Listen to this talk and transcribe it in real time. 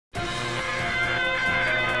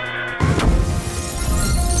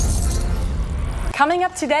Coming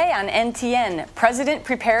up today on NTN, President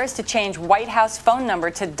prepares to change White House phone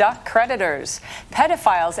number to duck creditors.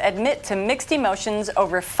 Pedophiles admit to mixed emotions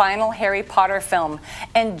over final Harry Potter film.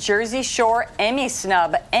 And Jersey Shore Emmy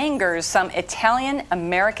snub angers some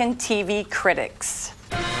Italian-American TV critics.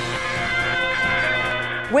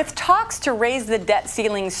 With talks to raise the debt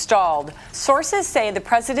ceiling stalled, sources say the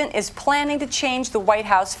president is planning to change the White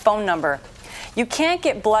House phone number. You can't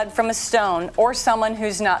get blood from a stone or someone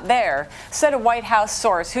who's not there, said a White House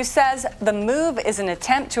source who says the move is an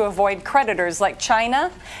attempt to avoid creditors like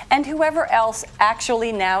China and whoever else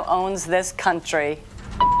actually now owns this country.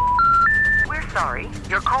 We're sorry,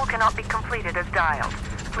 your call cannot be completed as dialed.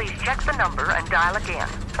 Please check the number and dial again,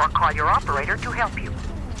 or call your operator to help you.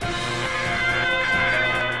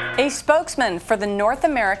 A spokesman for the North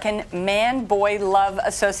American Man-Boy Love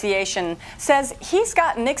Association says he's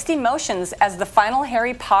got mixed emotions as the final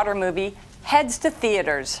Harry Potter movie heads to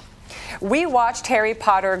theaters. "We watched Harry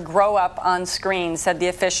Potter grow up on screen," said the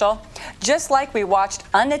official, "just like we watched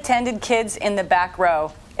unattended kids in the back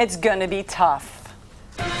row. It's gonna be tough."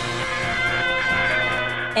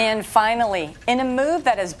 And finally, in a move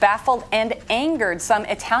that has baffled and angered some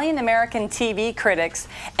Italian-American TV critics,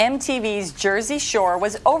 MTV's Jersey Shore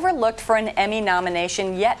was overlooked for an Emmy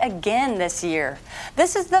nomination yet again this year.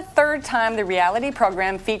 This is the third time the reality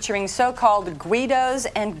program featuring so-called Guidos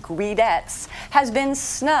and Guidettes has been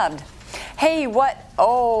snubbed. "Hey, what?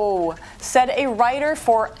 Oh," said a writer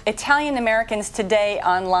for Italian-Americans Today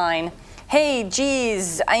online. "Hey,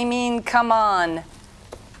 geez, I mean, come on."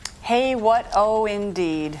 Hey, what? Oh,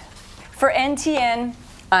 indeed. For NTN,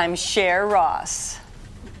 I'm Cher Ross.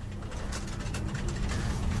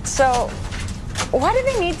 So, why do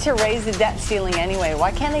they need to raise the debt ceiling anyway?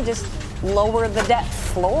 Why can't they just lower the debt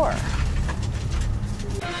floor?